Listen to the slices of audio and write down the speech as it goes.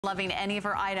Loving any of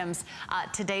her items.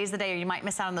 Today's the day, or you might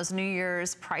miss out on those New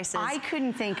Year's prices. I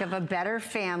couldn't think of a better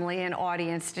family and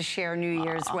audience to share New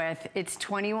Year's with. It's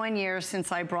 21 years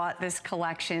since I brought this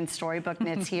collection, Storybook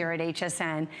Knits, here at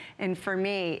HSN. And for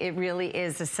me, it really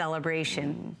is a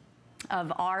celebration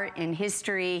of art and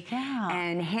history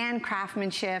and hand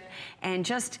craftsmanship and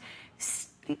just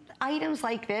items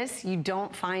like this you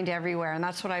don't find everywhere, and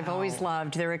that's what I've always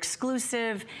loved. They're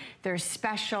exclusive, they're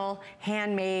special,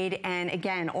 handmade, and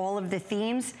again, all of the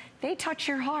themes, they touch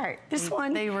your heart. This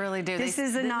one, they really do. This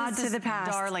is a nod to the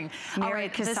past. Darling. All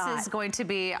right, this is going to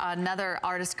be another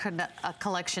artist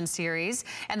collection series,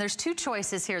 and there's two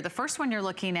choices here. The first one you're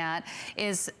looking at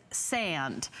is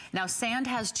sand. Now, sand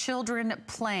has children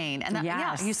playing, and that,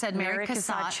 yeah, you said Mary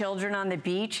Cassatt. Children on the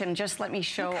beach, and just let me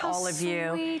show all of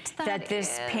you that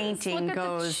this painting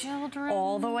goes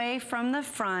all the way from the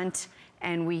front,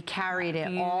 and we carried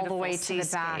it all the way to the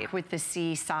back with the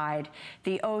seaside,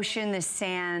 the ocean, the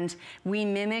sand. We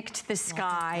mimicked the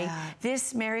sky.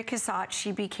 This Mary Cassatt,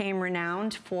 she became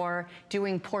renowned for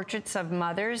doing portraits of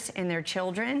mothers and their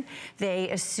children. They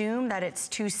assume that it's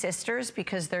two sisters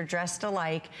because they're dressed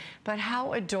alike, but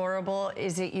how adorable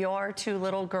is it? Your two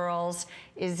little girls.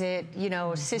 Is it, you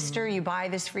know, sister, you buy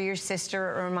this for your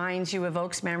sister. It reminds you,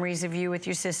 evokes memories of you with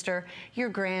your sister, your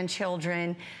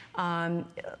grandchildren.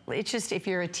 It's just, if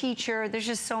you're a teacher, there's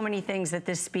just so many things that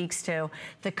this speaks to.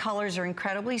 The colors are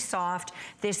incredibly soft.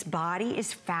 This body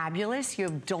is fabulous. You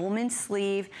have dolman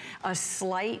sleeve, a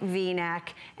slight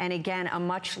V-neck, and again, a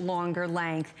much longer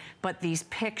length. But these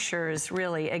pictures,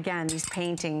 really, again, these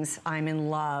paintings, I'm in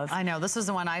love. I know, this is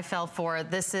the one I fell for.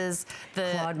 This is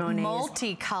the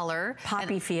multicolor.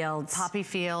 Poppy Fields. Poppy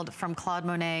Field from Claude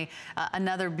Monet.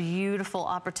 Another beautiful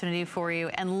opportunity for you.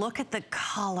 And look at the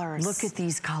colors. Look at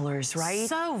these colors, right?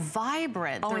 So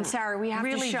vibrant. Oh, and Sarah, we have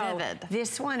really to show vivid.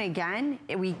 This one again.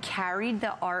 We carried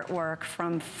the artwork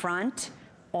from front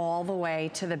all the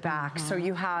way to the back. So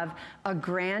you have a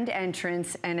grand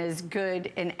entrance and as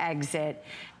good an exit.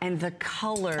 And the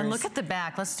colors. And look at the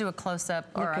back. Let's do a close-up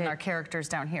on our characters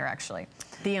down here, actually.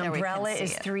 The umbrella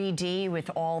is 3D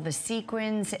with all the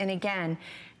sequins. And again,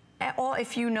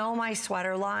 if you know my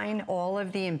sweater line, all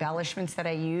of the embellishments that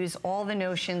I use, all the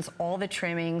notions, all the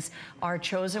trimmings are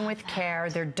chosen with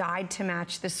care. They're dyed to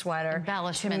match the sweater.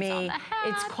 Embellishments to me, on the hat,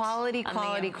 it's quality,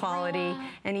 quality, quality.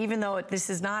 And even though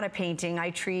this is not a painting, I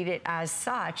treat it as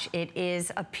such. It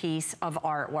is a piece of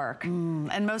artwork.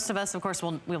 And most of us, of course,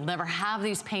 we'll never have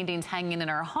these paintings hanging in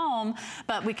our home,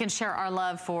 but we can share our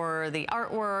love for the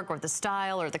artwork or the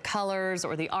style or the colors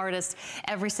or the artist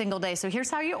every single day. So here's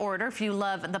how you order. If you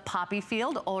love the Poppy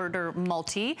Field, order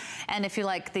multi. And if you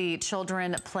like the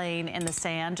children playing in the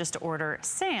sand, just order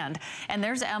sand. And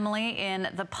there's Emily in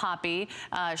the Poppy.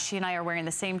 She and I are wearing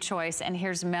the same choice. And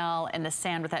here's Mel in the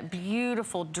sand with that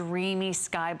beautiful, dreamy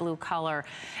sky blue color.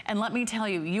 And let me tell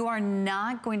you, you are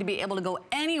not going to be able to go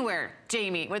anywhere,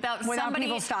 Jamie, without somebody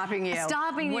people stopping you.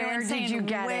 Where did you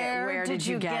get it? Where did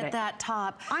you get that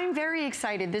top? I'm very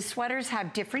excited. The sweaters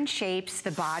have different shapes.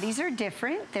 The bodies are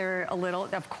different. They're a little,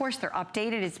 of course, they're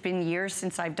updated. It's been years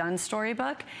since I've done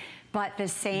Storybook, but the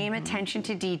same attention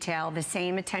to detail, the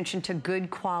same attention to good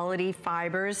quality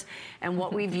fibers. And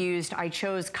what we've used, I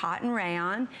chose cotton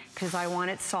rayon because I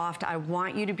want it soft. I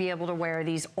want you to be able to wear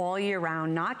these all year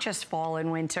round, not just fall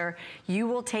and winter. You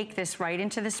will take this right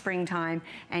into the springtime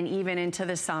and even into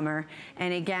the summer.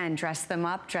 And again, dress them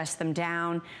up, dress them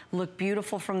down, look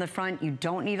beautiful from the front. You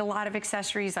don't need a lot of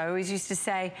accessories. I always used to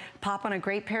say, pop on a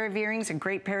great pair of earrings, a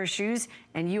great pair of shoes,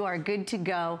 and you are good to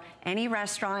go. Any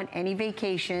restaurant, any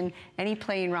vacation, any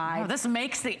plane ride. Oh, this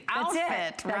makes the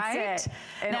outfit, right? That's it.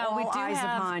 And now, we do eyes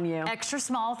have upon you. Extra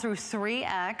small through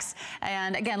 3X.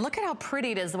 And again, look at how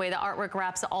pretty it is, the way the artwork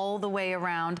wraps all the way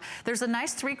around. There's a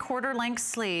nice 3/4 length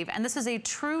sleeve, and this is a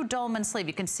true dolman sleeve.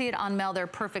 You can see it on Mel there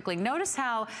perfectly. Notice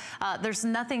how there's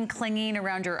nothing clinging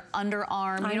around your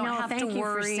underarm. You don't have to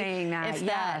worry if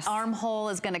that armhole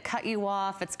is going to cut you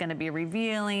off. It's going to be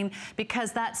revealing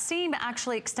because that seam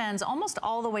actually extends almost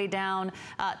all the way down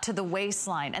to the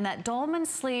waistline. And that dolman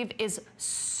sleeve is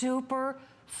super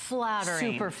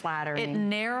flattering. Super flattering. It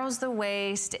narrows the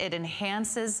waist, it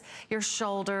enhances your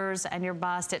shoulders and your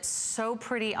bust. It's so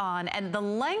pretty on, and the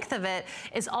length of it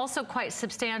is also quite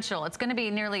substantial. It's gonna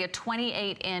be nearly a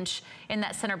 28-inch in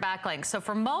that center back length. So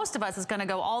for most of us, it's gonna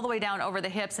go all the way down over the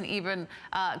hips and even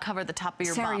cover the top of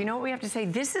your bum. Sarah, you know what we have to say?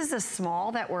 This is a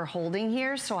small that we're holding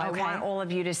here, so I want all of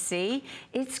you to see.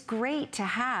 It's great to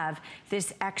have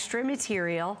this extra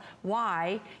material.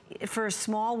 Why? For a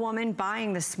small woman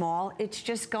buying the small, it's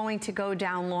just just going to go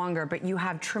down longer, but you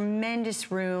have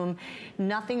tremendous room.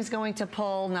 Nothing's going to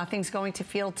pull, nothing's going to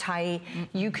feel tight.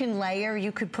 You can layer,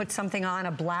 you could put something on,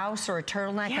 a blouse or a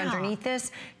turtleneck underneath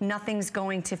this. Nothing's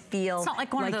going to feel it's not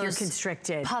like one of those you're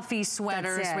constricted. Puffy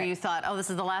sweaters where you thought, oh,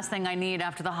 this is the last thing I need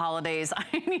after the holidays.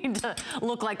 I need to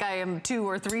look like I am 2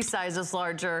 or 3 sizes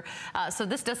larger. So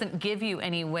this doesn't give you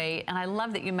any weight. And I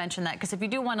love that you mentioned that, because if you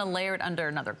do want to layer it under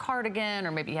another cardigan,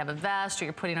 or maybe you have a vest, or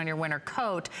you're putting on your winter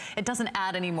coat, it doesn't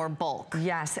add any more bulk.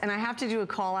 Yes, and I have to do a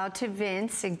call out to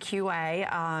Vince and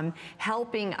QA,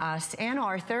 helping us and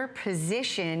Arthur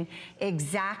position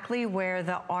exactly where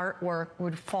the artwork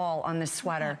would fall on the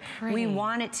sweater. We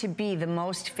want it to be the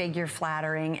most figure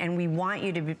flattering, and we want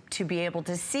you to be able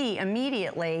to see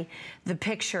immediately the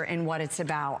picture and what it's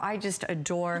about. I just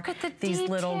adore these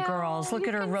little girls. Look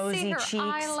at her rosy cheeks.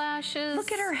 Eyelashes.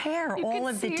 Look at her hair. All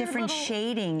of the different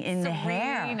shading in the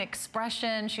hair. Serene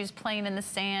expression. She's playing in the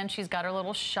sand. She's got her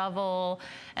little shovel.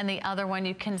 And the other one,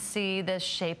 you can see the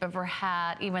shape of her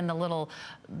hat, even the little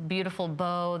beautiful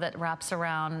bow that wraps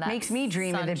around that. Makes me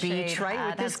dream of the beach, right?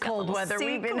 With this cold weather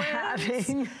we've been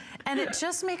having. And it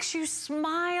just makes you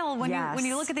smile when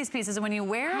you look at these pieces and when you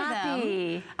wear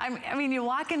them. I mean, you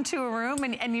walk into a room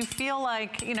and you feel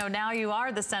like, you know, now you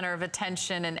are the center of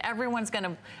attention, and everyone's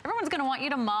gonna want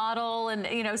you to model and,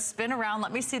 you know, spin around.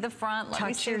 Let me see the front. Let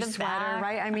me see the sweater, back.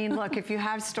 right? I mean, look, if you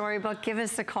have Storybook, give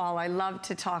us a call. I love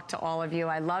to talk to all of you.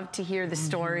 I love to hear the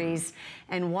stories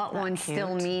and what one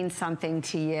still means something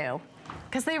to you.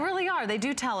 Because they really are. They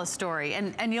do tell a story,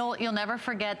 and you'll never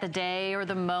forget the day or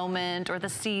the moment or the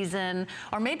season,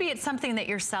 or maybe it's something that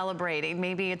you're celebrating.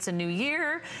 Maybe it's a new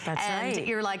year, and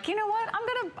you're like, you know what?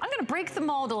 I'm gonna break the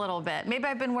mold a little bit. Maybe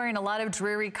I've been wearing a lot of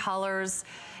dreary colors.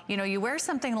 You know, you wear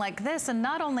something like this, and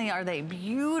not only are they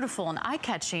beautiful and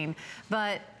eye-catching,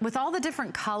 but with all the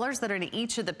different colors that are in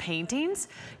each of the paintings,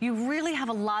 you really have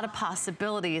a lot of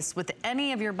possibilities with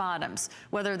any of your bottoms,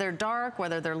 whether they're dark,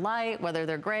 whether they're light, whether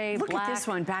they're gray, black, Look at this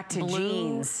one, back to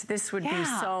jeans. This would be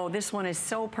this one is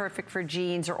so perfect for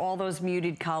jeans, or all those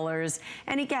muted colors.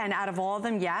 And again, out of all of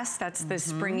them, yes, that's the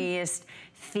springiest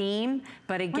theme,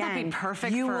 but again,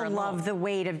 you will love the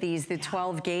weight of these, the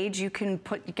 12 gauge. You can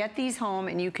get these home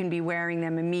and you can be wearing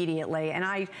them immediately. And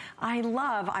I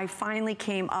finally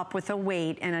came up with a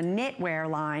weight and a knitwear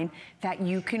line that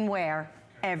you can wear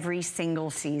every single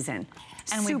season.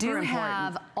 And we do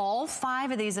have all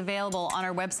 5 of these available on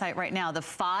our website right now. The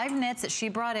 5 knits that she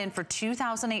brought in for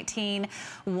 2018.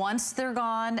 Once they're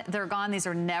gone, they're gone. These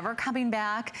are never coming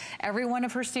back. Every one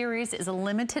of her series is a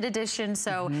limited edition.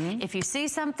 So if you see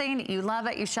something, you love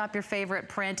it, you shop your favorite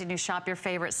print and you shop your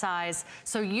favorite size,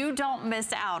 so you don't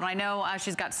miss out. I know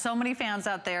she's got so many fans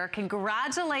out there.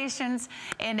 Congratulations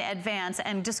in advance.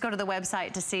 And just go to the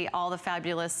website to see all the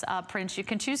fabulous prints you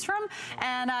can choose from.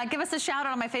 And give us a shout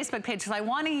out on my Facebook page, because I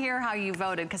want to hear how you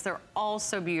voted, because they're all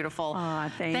so beautiful.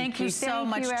 Thank you so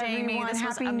much, Jamie. This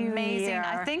was amazing.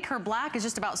 I think her black is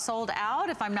just about sold out,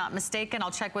 if I'm not mistaken.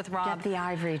 I'll check with Rob. Get the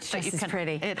ivory. It's just as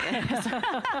pretty. It is.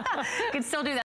 You can still do that.